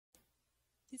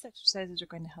These exercises are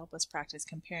going to help us practice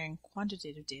comparing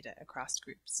quantitative data across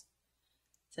groups.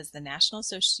 It says the National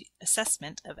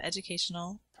Assessment of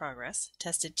Educational Progress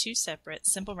tested two separate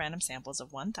simple random samples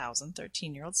of 1,000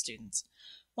 13-year-old students,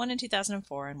 one in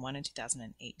 2004 and one in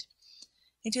 2008.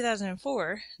 In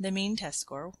 2004, the mean test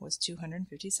score was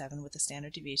 257 with a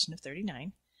standard deviation of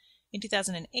 39. In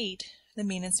 2008, the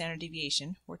mean and standard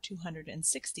deviation were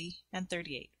 260 and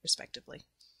 38, respectively.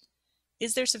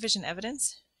 Is there sufficient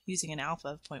evidence, using an alpha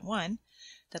of 0.1,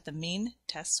 that the mean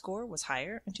test score was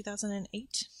higher in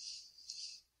 2008?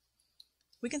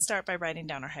 We can start by writing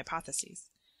down our hypotheses.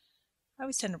 I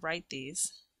always tend to write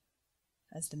these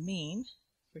as the mean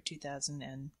for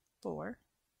 2004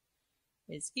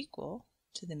 is equal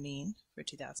to the mean for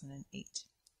 2008.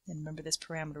 And remember, this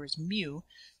parameter is mu,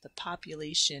 the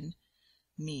population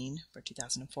mean for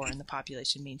 2004 and the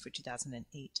population mean for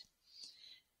 2008.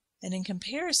 And in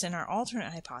comparison, our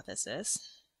alternate hypothesis,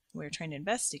 we're trying to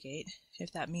investigate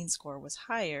if that mean score was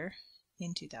higher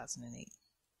in 2008.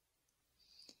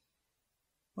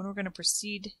 When we're going to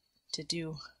proceed to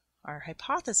do our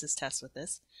hypothesis test with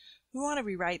this, we want to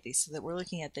rewrite these so that we're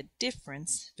looking at the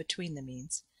difference between the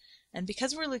means. And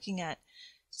because we're looking at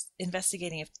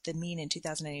investigating if the mean in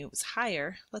 2008 was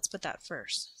higher, let's put that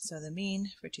first. So the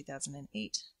mean for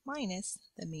 2008 minus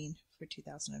the mean for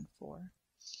 2004.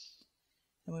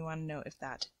 And we want to know if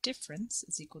that difference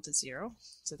is equal to 0.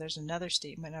 So there's another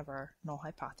statement of our null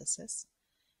hypothesis.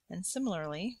 And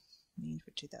similarly, mean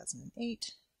for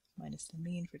 2008 minus the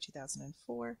mean for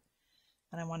 2004.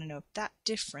 And I want to know if that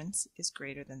difference is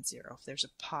greater than 0, if there's a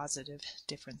positive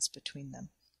difference between them.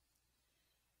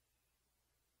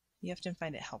 You often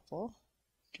find it helpful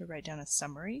to write down a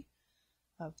summary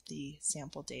of the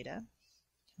sample data,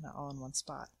 kind of all in one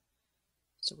spot.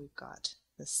 So we've got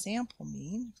the sample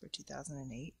mean for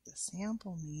 2008, the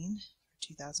sample mean for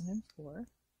 2004,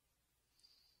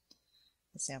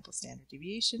 the sample standard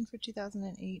deviation for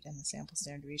 2008, and the sample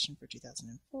standard deviation for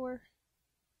 2004,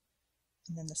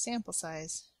 and then the sample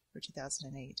size for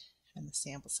 2008 and the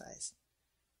sample size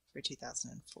for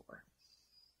 2004.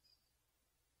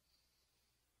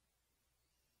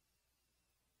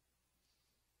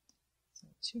 So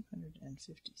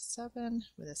 257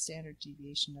 with a standard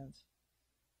deviation of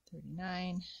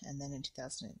 39, and then in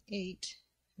 2008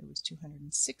 it was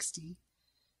 260,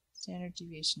 standard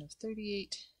deviation of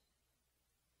 38,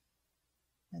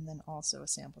 and then also a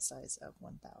sample size of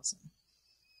 1,000.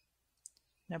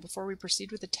 Now before we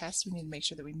proceed with the test, we need to make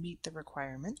sure that we meet the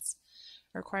requirements.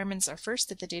 Our requirements are first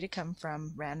that the data come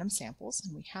from random samples,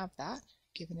 and we have that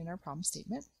given in our problem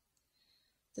statement.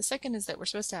 The second is that we're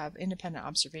supposed to have independent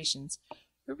observations.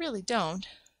 We really don't,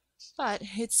 but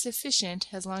it's sufficient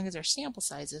as long as our sample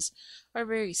sizes are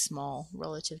very small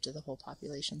relative to the whole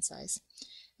population size.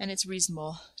 And it's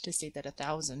reasonable to state that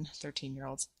 1,000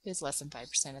 13-year-olds is less than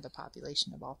 5% of the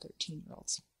population of all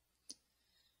 13-year-olds.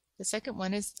 The second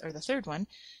one is, or the third one,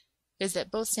 is that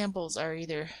both samples are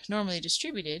either normally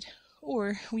distributed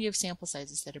or we have sample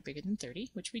sizes that are bigger than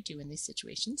 30, which we do in these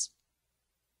situations.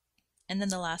 And then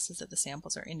the last is that the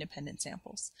samples are independent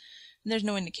samples. And there's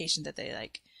no indication that they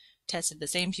tested the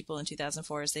same people in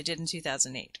 2004 as they did in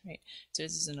 2008, right? So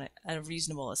this is a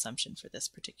reasonable assumption for this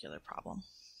particular problem.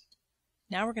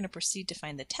 Now we're going to proceed to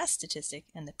find the test statistic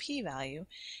and the p-value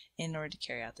in order to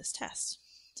carry out this test.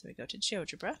 So we go to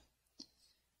GeoGebra,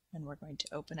 and we're going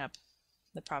to open up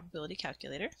the probability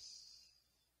calculator.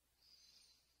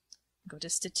 Go to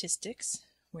statistics.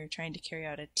 We're trying to carry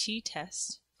out a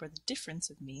t-test for the difference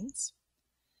of means.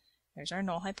 There's our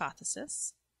null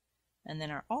hypothesis. And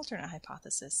then our alternate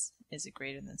hypothesis is a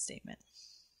greater than statement.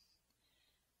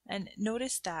 And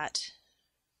notice that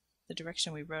the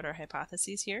direction we wrote our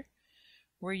hypotheses here,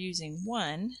 we're using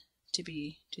 1 to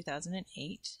be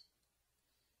 2008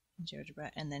 in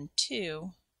GeoGebra, and then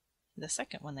 2, the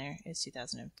second one there, is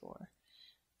 2004.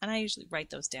 And I usually write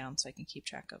those down so I can keep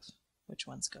track of which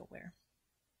ones go where.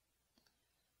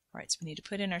 Alright, so we need to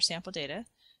put in our sample data.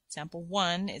 Sample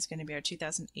 1 is going to be our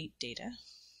 2008 data.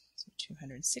 So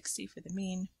 260 for the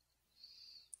mean,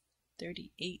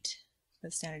 38 for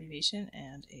the standard deviation,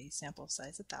 and a sample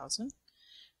size of 1,000.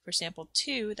 For sample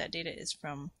 2, that data is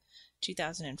from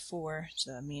 2004,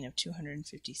 so a mean of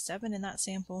 257 in that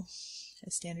sample, a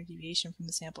standard deviation from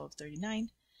the sample of 39,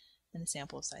 and a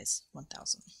sample size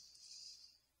 1,000.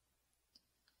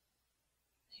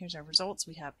 Here's our results.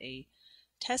 We have a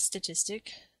test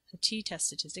statistic, a t-test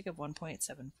statistic of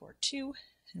 1.742,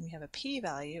 and we have a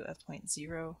p-value of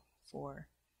 0.0408.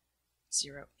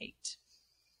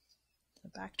 So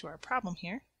back to our problem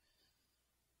here.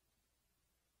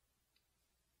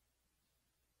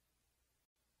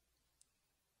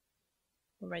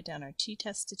 We'll write down our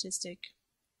t-test statistic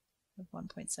of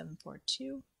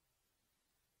 1.742,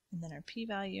 and then our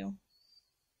p-value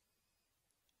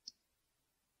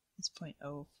is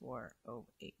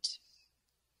 0.0408.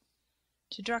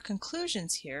 To draw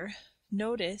conclusions here,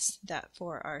 notice that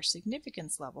for our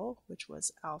significance level, which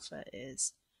was alpha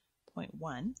is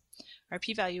 0.1, our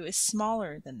p-value is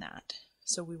smaller than that.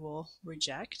 So we will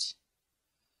reject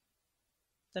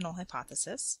the null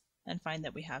hypothesis and find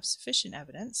that we have sufficient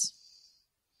evidence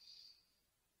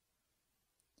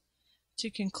to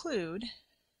conclude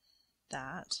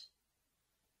that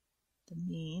the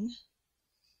mean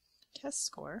test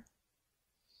score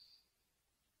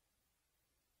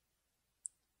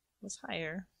was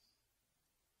higher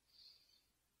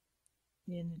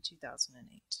in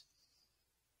 2008.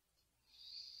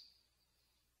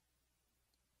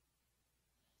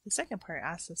 The second part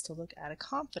asks us to look at a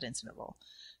confidence interval.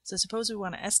 So suppose we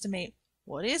want to estimate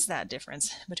what is that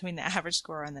difference between the average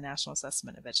score on the National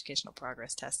Assessment of Educational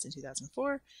Progress test in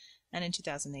 2004 and in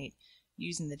 2008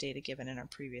 using the data given in our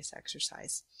previous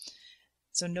exercise.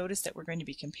 So notice that we're going to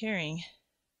be comparing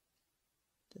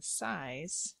the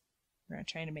size. We're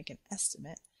trying to make an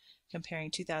estimate comparing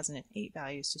 2008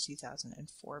 values to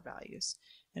 2004 values.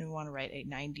 And we want to write a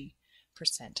 90%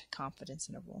 confidence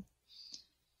interval.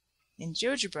 In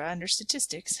GeoGebra, under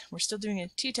statistics, we're still doing a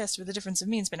t-test for the difference of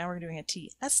means, but now we're doing a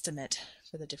t-estimate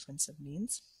for the difference of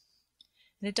means.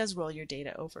 And it does roll your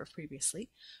data over previously.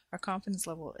 Our confidence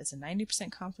level is a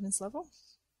 90% confidence level.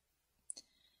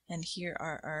 And here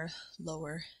are our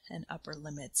lower and upper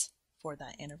limits for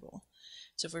that interval.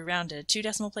 So if we round to 2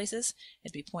 decimal places,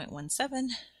 it'd be 0.17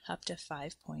 up to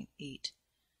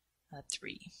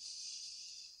 5.83.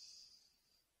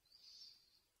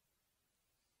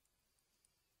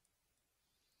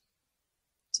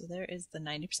 So there is the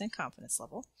 90% confidence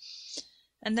level.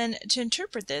 And then to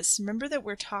interpret this, remember that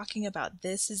we're talking about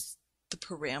this is the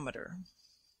parameter.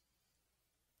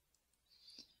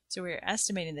 So we're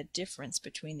estimating the difference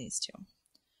between these two.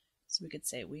 So we could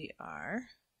say we are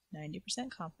 90%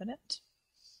 confident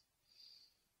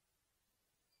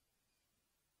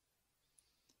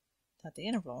that the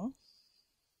interval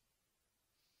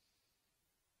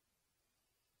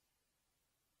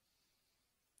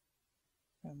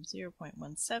from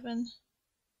 0.17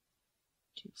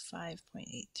 to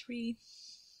 5.83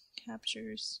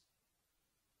 captures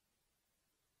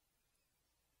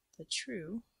the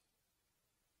true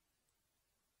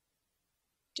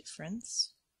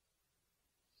difference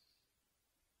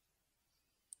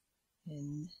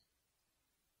in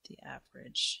the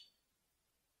average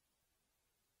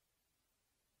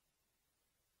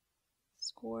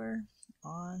score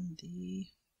on the,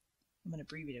 I'm going to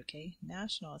abbreviate, okay,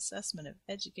 National Assessment of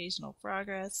Educational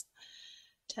Progress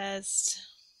test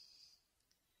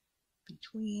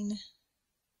between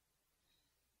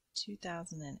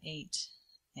 2008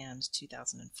 and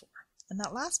 2004. And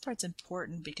that last part's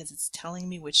important because it's telling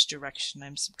me which direction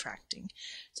I'm subtracting.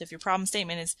 So if your problem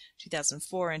statement is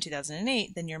 2004 and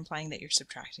 2008, then you're implying that you're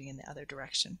subtracting in the other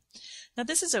direction. Now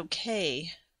this is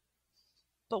okay,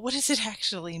 but what does it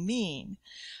actually mean?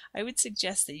 I would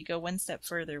suggest that you go one step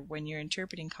further when you're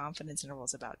interpreting confidence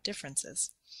intervals about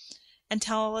differences and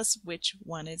tell us which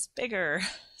one is bigger.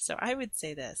 So I would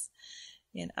say this.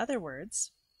 In other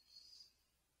words,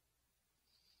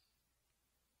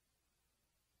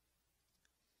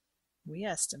 we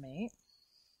estimate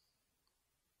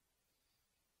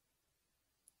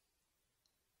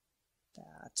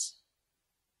that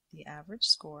the average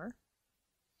score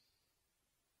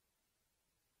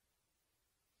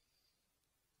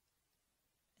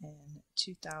in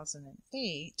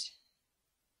 2008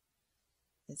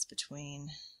 is between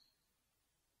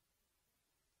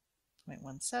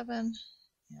 0.17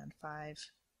 and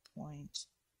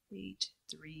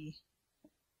 5.83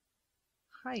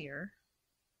 higher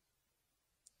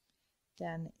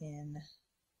than in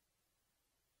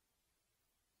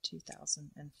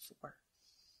 2004.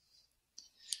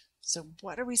 So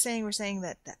what are we saying? We're saying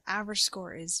that the average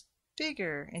score is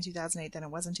bigger in 2008 than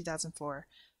it was in 2004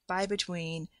 by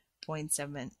between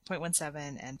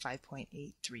 0.17 and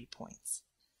 5.83 points.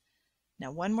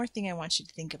 Now, one more thing I want you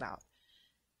to think about.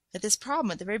 At this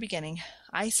problem at the very beginning,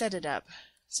 I set it up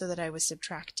so that I was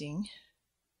subtracting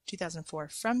 2004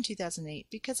 from 2008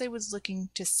 because I was looking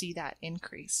to see that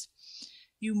increase.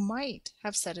 You might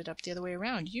have set it up the other way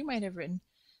around. You might have written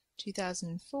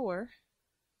 2004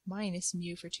 minus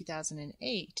mu for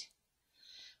 2008.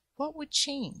 What would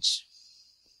change?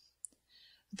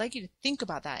 I'd like you to think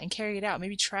about that and carry it out.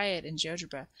 Maybe try it in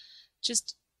GeoGebra.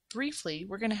 Just briefly,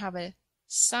 we're going to have a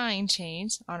sign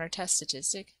change on our test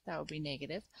statistic. That would be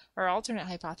negative. Our alternate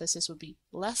hypothesis would be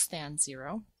less than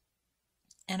 0.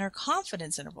 And our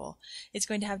confidence interval is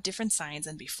going to have different signs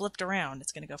and be flipped around.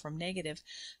 It's going to go from negative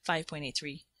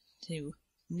 5.83 to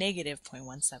negative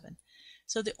 0.17.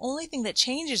 So the only thing that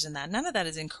changes in that, none of that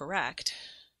is incorrect.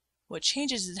 What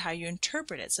changes is how you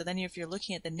interpret it. So then if you're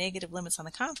looking at the negative limits on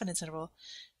the confidence interval,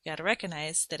 you got to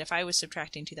recognize that if I was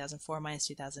subtracting 2004 minus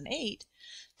 2008,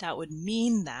 that would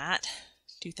mean that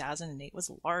 2008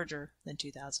 was larger than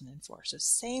 2004. So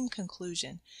same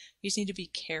conclusion. You just need to be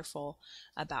careful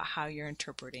about how you're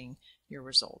interpreting your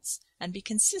results and be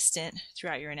consistent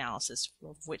throughout your analysis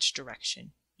of which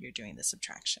direction you're doing the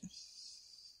subtraction.